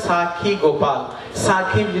is the Sakhi Gopal.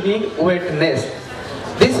 Sakhi meaning witness.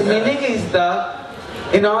 This meaning is the,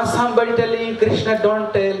 somebody telling Krishna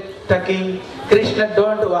don't talking, Krishna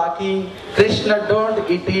don't walking, Krishna don't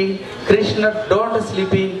eating, Krishna don't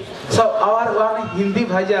sleeping. So our one Hindi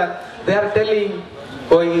bhajan, they are telling,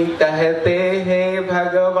 कोई कहते हैं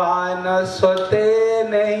भगवान सोते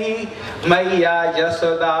नहीं, मैया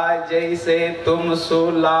जसोदा जैसे तुम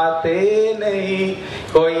सुलाते नहीं।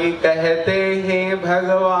 कोई कहते हैं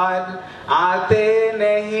भगवान आते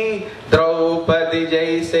नहीं, द्रौपदी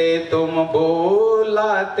जैसे तुम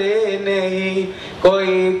बुलाते नहीं।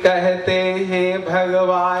 कोई कहते हैं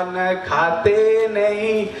भगवान खाते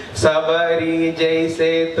नहीं, सबरी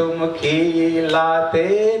जैसे तुम खिलाते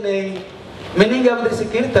नहीं। Meaning of this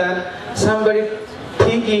kirtan, somebody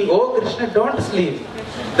thinking, oh Krishna don't sleep.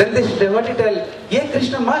 Then this devotee tell, yeah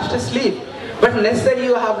Krishna must sleep. But necessarily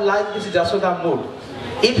you have like this Jasoda mood.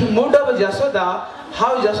 If mood of Jasoda,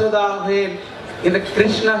 how Jasoda when in the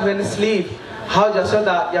Krishna when sleep, how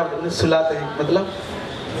Jasoda sulate hai, matlab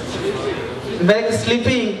make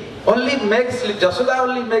sleeping, only make sleep, Jasoda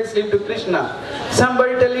only make sleep to Krishna.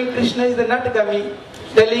 Somebody telling Krishna is not coming,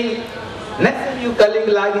 telling next you calling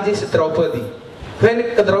like this Draupadi. When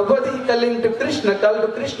Draupadi calling to Krishna, call to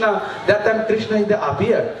Krishna, that time Krishna is the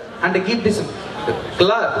appear and give this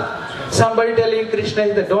cloth. Somebody telling Krishna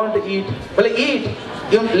is the don't eat. Well, eat.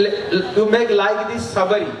 You make like this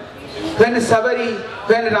Sabari.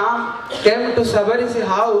 When Ram came to Sabari's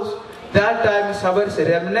house, that time Sabari's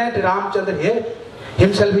remnant Ramchandra ate.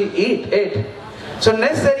 Himself he ate. So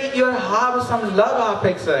necessary you have some love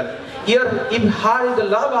affection. If heart is the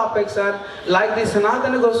love affection, like the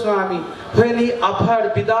Sanatana Goswami, when he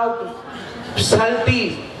offered without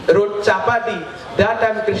salty, wrote chapati, that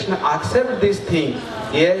time Krishna accept this thing.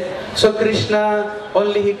 Yes. So Krishna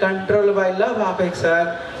only he controlled by love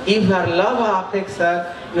affection. If you are love affection,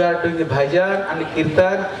 you are doing the bhajan and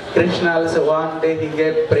kirtan. Krishna also one day he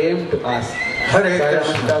gave prem to us. Hare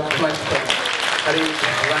Krishna.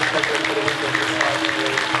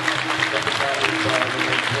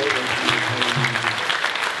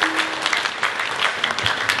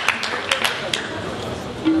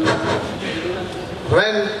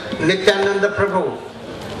 When Nityananda Prabhu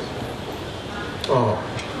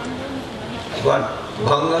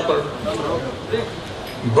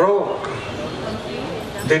broke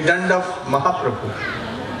the dand of Mahaprabhu,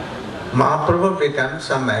 Mahaprabhu became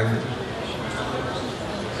some angry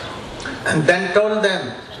and then told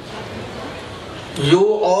them, you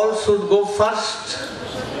all should go first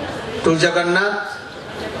to Jagannath.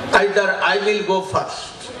 Either I will go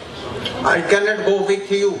first, I cannot go with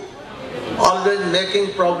you, always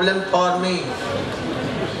making problem for me.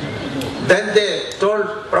 Then they told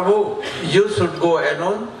Prabhu, you should go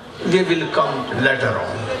alone, we will come later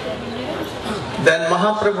on. Then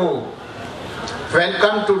Mahaprabhu, when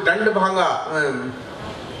come to Dandabhanga,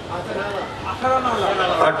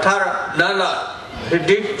 Athar Nala, he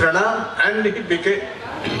did pranam and he became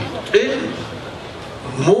in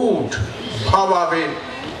mood, bhava way.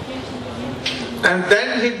 And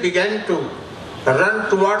then he began to run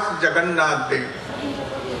towards Jagannath Dev.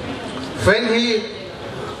 When he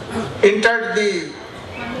entered the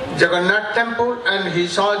Jagannath temple and he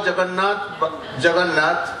saw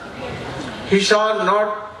Jagannath, he saw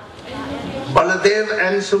not Baladev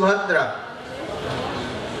and Subhadra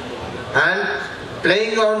and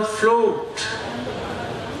playing on flute.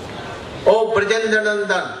 O Brajendra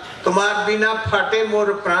Nandan, तुम्हार बिना फटे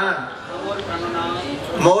मोर प्राण,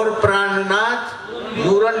 मोर प्राणनाथ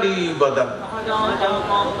मुरली बदन,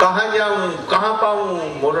 कहाँ जाऊं कहाँ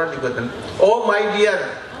पाऊं मुरली बदन. Oh my dear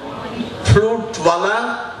flute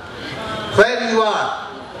wala, where you are?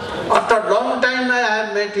 After a long time I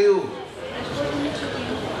have met you.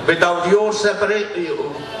 Without your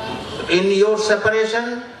in your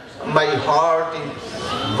separation, my heart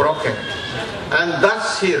is broken. And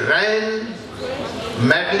thus he ran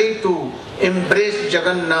madly to embrace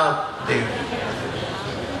Jagannath Dev.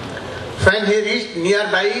 When he reached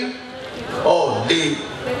nearby, oh, the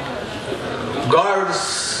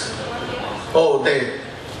guards, oh, they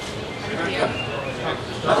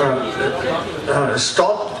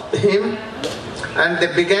stopped him and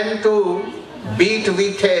they began to beat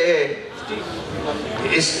with a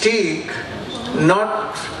stick.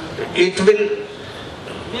 Not, it will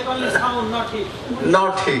make only sound, not hit.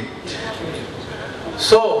 Not hit.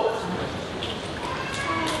 So,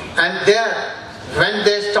 and there, when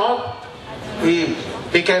they stopped, he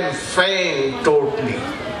became faint totally.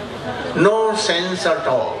 No sense at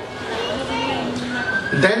all.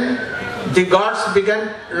 Then the gods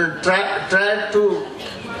began try to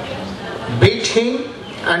beat him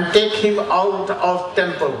and take him out of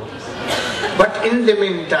temple. But in the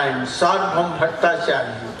meantime, Sarvabhauma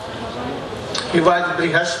Bhattacharya, he was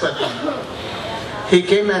Brihaspati. He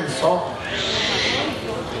came and saw.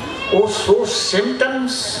 Oh, so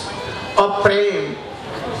symptoms of praying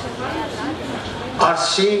are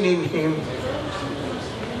seen in him.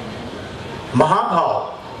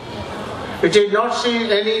 Mahabhav. It is not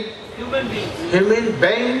seen any human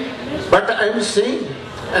being, but I am seeing.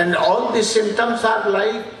 And all the symptoms are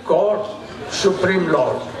like God, Supreme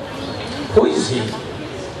Lord. Who is he?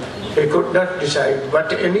 He could not decide.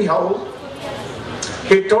 But anyhow,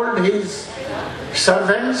 he told his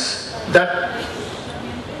servants that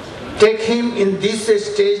take him in this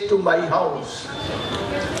stage to my house,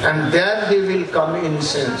 and there he will come in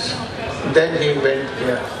sense. Then he went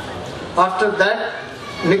there. After that,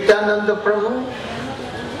 Nityananda Prabhu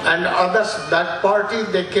and others, that party,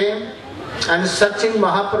 they came and searching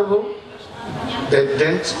Mahaprabhu. They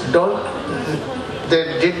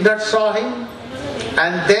did not saw him.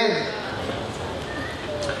 And then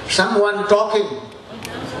someone talking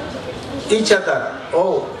each other.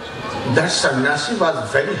 Oh, that sannyasi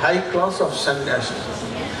was very high class of sannyasi.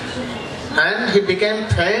 And he became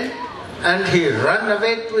faint and he ran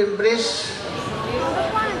away to embrace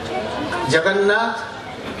Jagannath.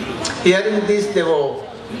 Hearing this,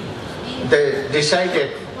 they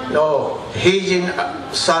decided, no, he is in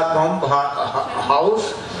Sarvabhauma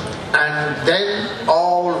house, and then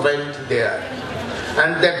all went there.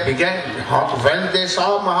 And they began, when they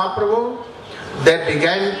saw Mahaprabhu, they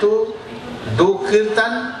began to do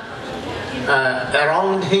kirtan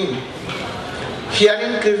around him.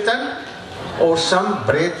 Hearing kirtan, or some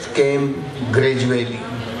breath came gradually.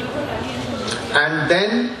 And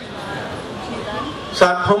then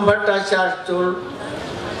Sarvabhauma Bhattacharya told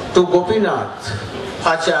to Gopinath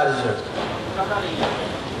Acharya,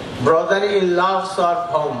 brother-in-law of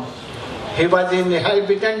Sarvabhauma, he was an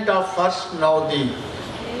inhabitant of first Navadvip.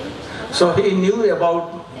 So he knew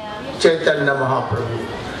about Chaitanya Mahaprabhu.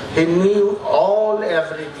 He knew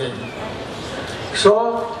everything.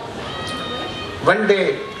 So one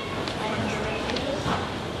day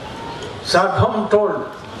Sarvabhauma told,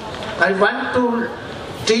 I want to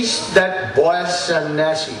teach that boy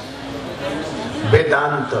sannyasi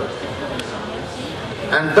Vedanta,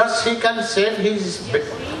 and thus he can save his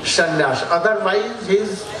sannyas. Otherwise he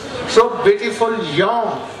is so beautiful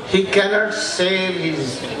young, he cannot save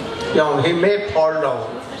his young, he may fall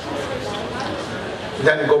down.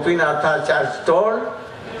 Then Gopinathacharya told,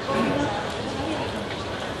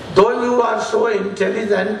 though you are so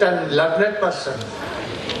intelligent and learned person,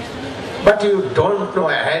 but you don't know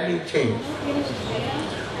anything.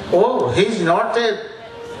 Oh, he is not a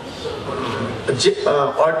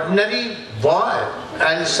ordinary boy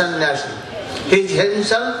and sannyasi. He is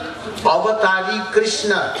himself Avatari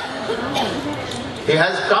Krishna. He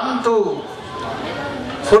has come to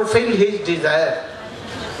fulfill his desire.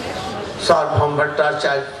 Sarvabhauma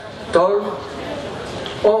Bhattacharya told,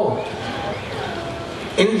 oh,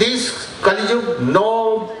 in this Kali Yuga,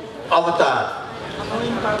 no avatar.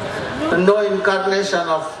 no incarnation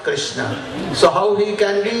of Krishna. So how he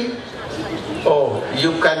can be? Oh,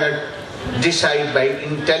 you cannot decide by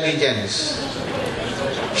intelligence.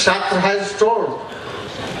 Shastra has told,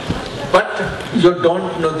 but you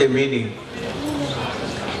don't know the meaning.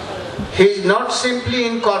 He is not simply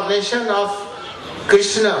incarnation of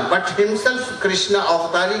Krishna, but himself Krishna,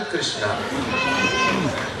 Avatari Krishna.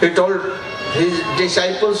 He told, his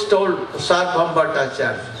disciples told Sarvabhauma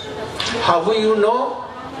Bhattacharya, how will you know?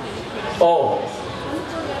 Oh,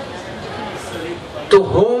 to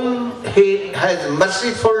whom he has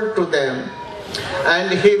merciful to them,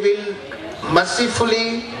 and he will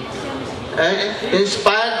mercifully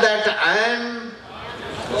inspire that I am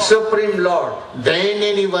Supreme Lord, then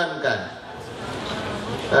anyone can.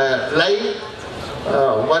 Like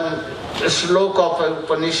one slok of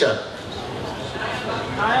Upanishad,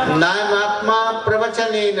 Namatma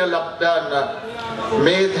pravachanena labdhana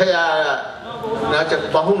medhaya nacha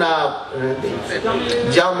bahuna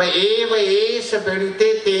jam eva es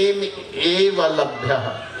bedite tem eva labdhya.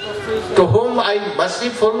 To whom I am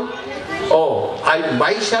merciful, oh, I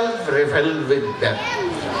myself revel with them.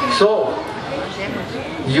 So,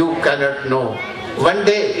 you cannot know. One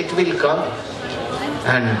day it will come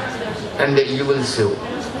and you will see.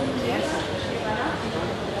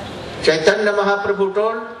 Chaitanya Mahaprabhu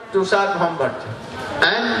told to Sarvabhauma Bhattacharya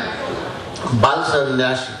and Bal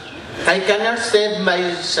Sannyasi, I cannot save my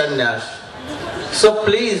sannyas. So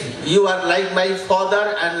please, you are like my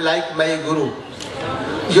father and like my guru.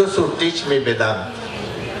 You should teach me Vedanta.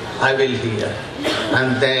 I will hear.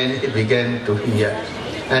 And then he began to hear.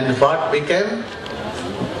 And what became?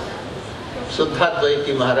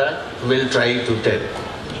 Suddhadvaiti Maharaj will try to tell.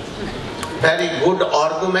 Very good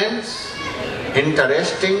arguments,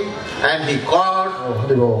 interesting, and he cut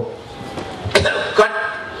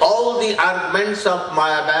all the arguments of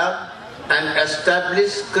Mayavad and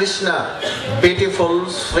established Krishna, beautiful,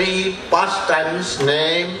 sweet pastimes,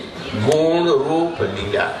 name, Gun, Roop,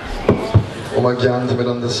 Leela.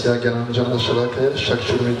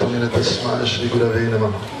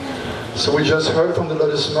 So we just heard from the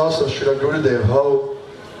Lotus Master, Srila Gurudev, how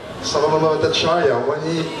Sarvabhauma Bhattacharya, when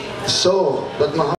he saw that